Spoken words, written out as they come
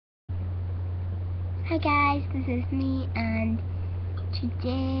Hi guys, this is me, and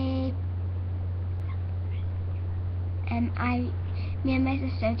today me and my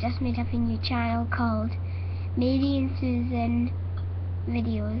sister just made up a new channel called Mary and Susan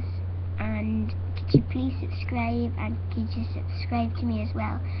Videos, and could you please subscribe, and could you subscribe to me as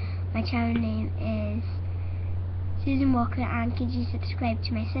well? My channel name is Susan Walker, and could you subscribe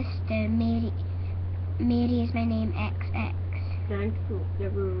to my sister Mary? Mary is my name, XX. Thanks for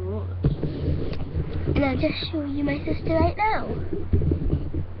everyone. And I'll just show you my sister right now.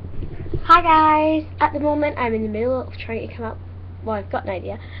 Hi guys! At the moment I'm in the middle of trying to come up, well, I've got an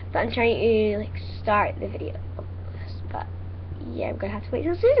idea, but I'm trying to start the video. But yeah, I'm gonna have to wait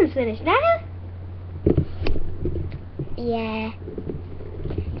till Susan's finished now. Yeah,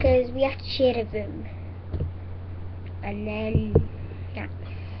 because we have to share a room, and then that's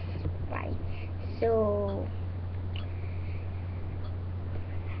why. So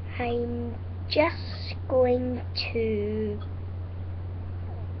I'm just going to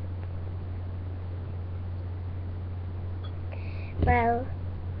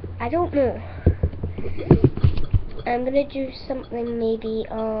I don't know. I'm gonna do something maybe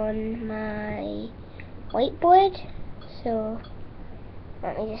on my whiteboard. So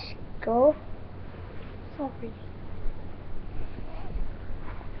let me just go. Sorry.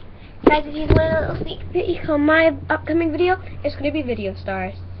 Guys, if you want a little sneak peek on my upcoming video, it's gonna be video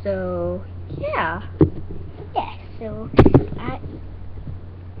stars. So yeah. Yeah, so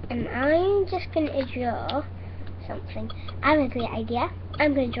I'm just gonna draw something. I have a great idea.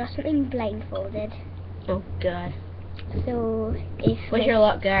 I'm gonna draw something blindfolded. Oh god. So if Wish your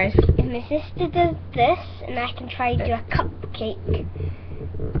luck, guys. If my sister does this, and I can try to do a cupcake.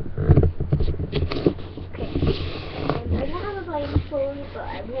 Okay. I don't have a blindfold, but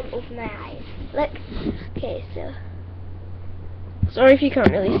I won't open my eyes. Look. Okay, so. Sorry if you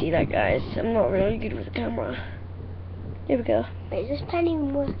can't really see that, guys. I'm not really good with the camera. Here we go. Wait, is this pen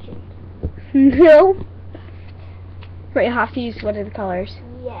even working? No. Right, you have to use one of the colours.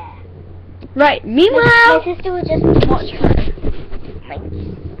 Yeah. Right, meanwhile... My sister will just watch her. Thanks.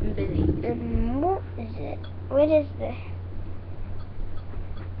 I'm busy. What is it? Where is this?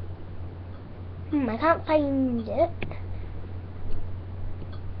 I can't find it.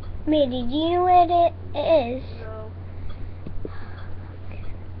 Mary, do you know where it is? No.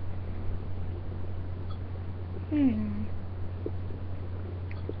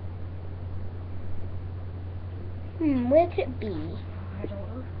 Where could it be? I don't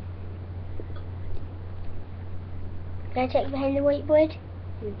know. Can I check behind the whiteboard?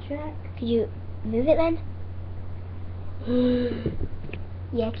 You check. Could you move it then?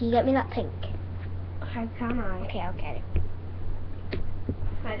 Yeah, can you get me that pink? How can I? Okay, I'll get it.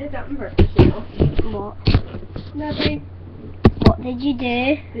 I did that on purpose, you know. What? Nothing. What did you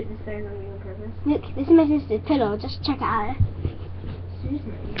do? Put this down on you on purpose. Look, this is my sister's pillow. Just check it out.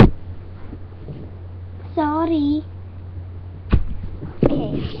 Susan. Sorry.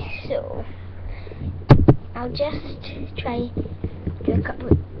 Okay, so I'll just try do a couple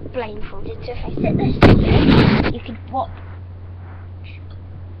of blindfolded. So if I sit this here, you could watch.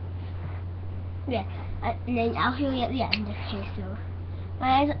 Yeah, and then I'll show you at the end. Okay, so my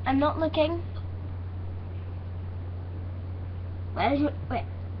eyes. I'm not looking. Wait. Look,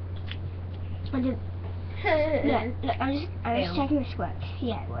 I'm just checking this works.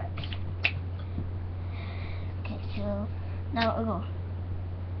 Yeah, it works. Okay, so now it'll go.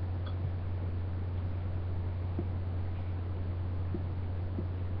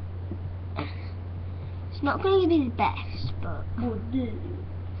 It's not going to be the best, but we'll do.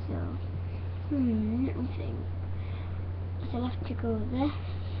 So, let me think. So I have to go this.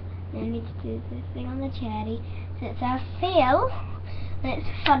 Then I need to do this thing on the cherry. So it's a fail, and it's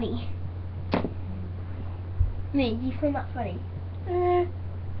funny. Me, do you find that funny?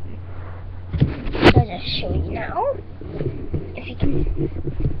 I'll just show you now. If you can,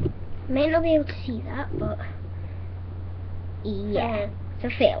 you might not be able to see that, but yeah, it's a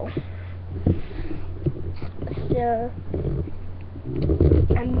fail. So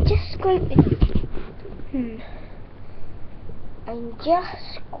I'm just going to. I'm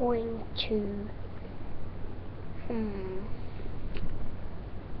just going to.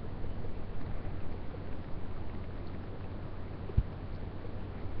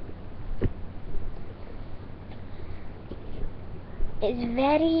 It's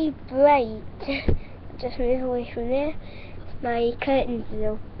very bright. Just move away from there. My curtains is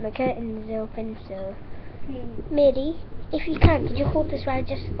open, so Mary, if you can, could you hold this while I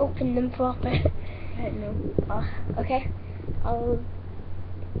just open them proper? I don't know. Oh, okay. I'll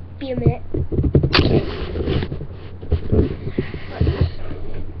be a minute.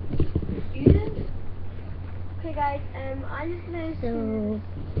 I'm just gonna So,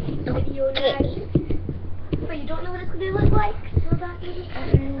 video now. But you don't know what it's gonna look like, so that's just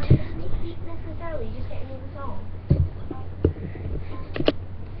and sneak peek necessarily, just getting into the song.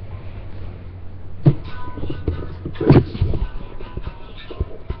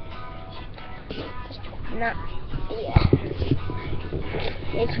 not, yeah.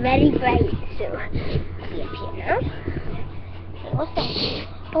 It's very bright, so see up here now. What's that?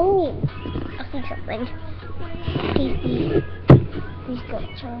 Oh, I see something. He's got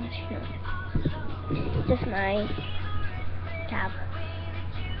charge. No, just my tab.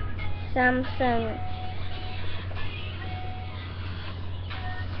 Samsung.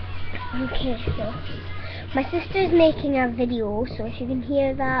 Okay, so my sister's making a video, so if you can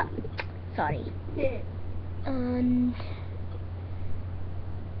hear that, sorry. And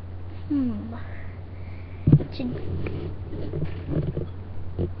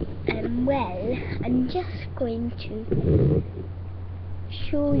well, I'm just going to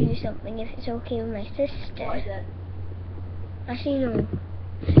show you something if it's okay with my sister. What is it? Actually, no.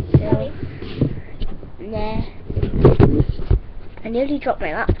 So, nah. I nearly dropped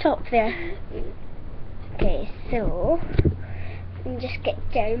my laptop there. Okay, so I'll just get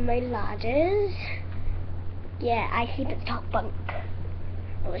down my ladders. Yeah, I sleep at the top bunk.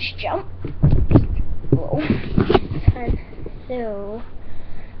 Let's jump. Whoa. And so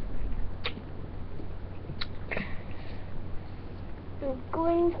I'm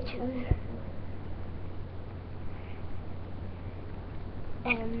going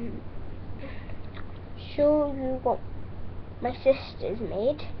to show you what my sister's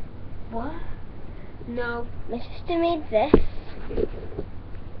made. What? No. My sister made this.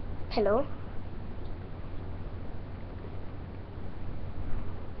 Hello.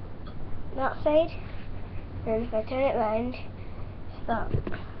 That side. And if I turn it round, stop.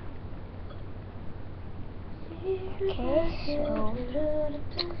 Okay, so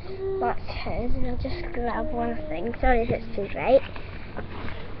that's hers, and I'll just grab one thing. Sorry if it's too bright.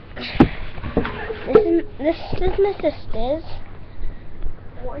 This is my sister's.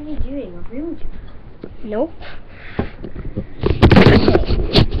 What are you doing? I've ruined you. Nope.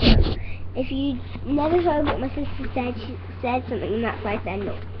 Okay. If you never heard what my sister said, she said something and that's like then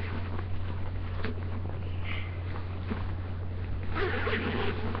no.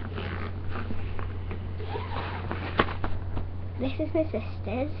 This is my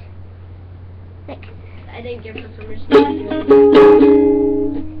sister's. Like, I didn't give her permission.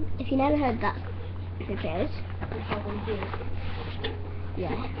 if you never heard that, who cares?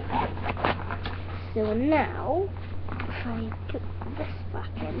 Yeah. So now, if I put this back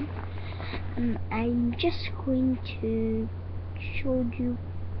in, I'm just going to show you.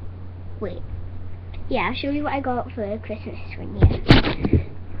 Wait. Yeah, I'll show you what I got for Christmas one year.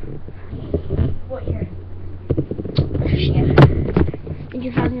 What year? This year. In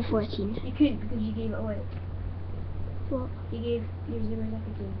 2014. You could, because you gave it away. What? You gave your 0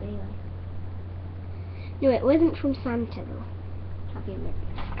 seconds to daylight. No, it wasn't from Santa though. I'll be a minute.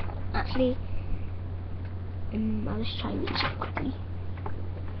 Actually, I'll just try and reach it quickly.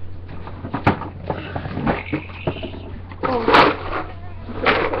 Oh,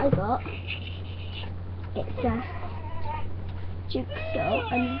 that's what I got. It's a jigsaw,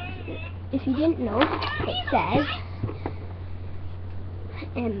 and if you didn't know, it says,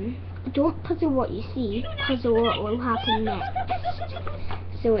 don't puzzle what you see, puzzle what will happen next.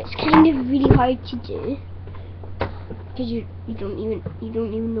 So it's kind of really hard to do, because you don't even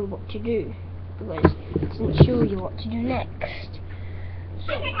know what to do, because it doesn't show you what to do next.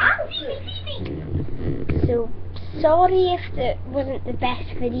 So sorry if it wasn't the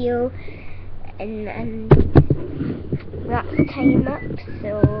best video, and that's the time up.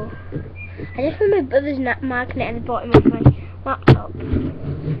 So I just put my brother's magnet at the bottom of my laptop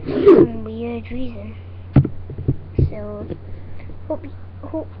for some weird reason. So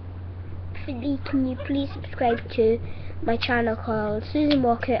hopefully can you please subscribe to my channel called Susan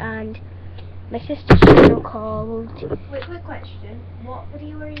Walker and my sister's channel called... Wait, quick question. What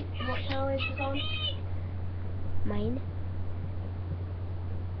video are you, what channel is this on? Mine.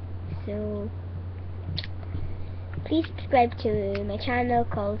 So please subscribe to my channel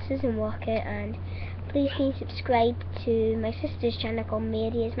called Susan Walker, and please can you subscribe to my sister's channel called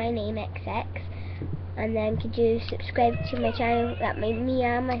Mary is my name XX, and then could you subscribe to my channel that me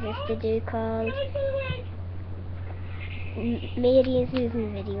and my sister do called Mary and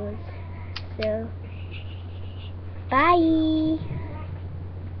Susan Videos. So bye.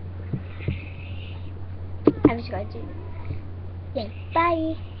 I was going to. Yeah,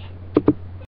 bye.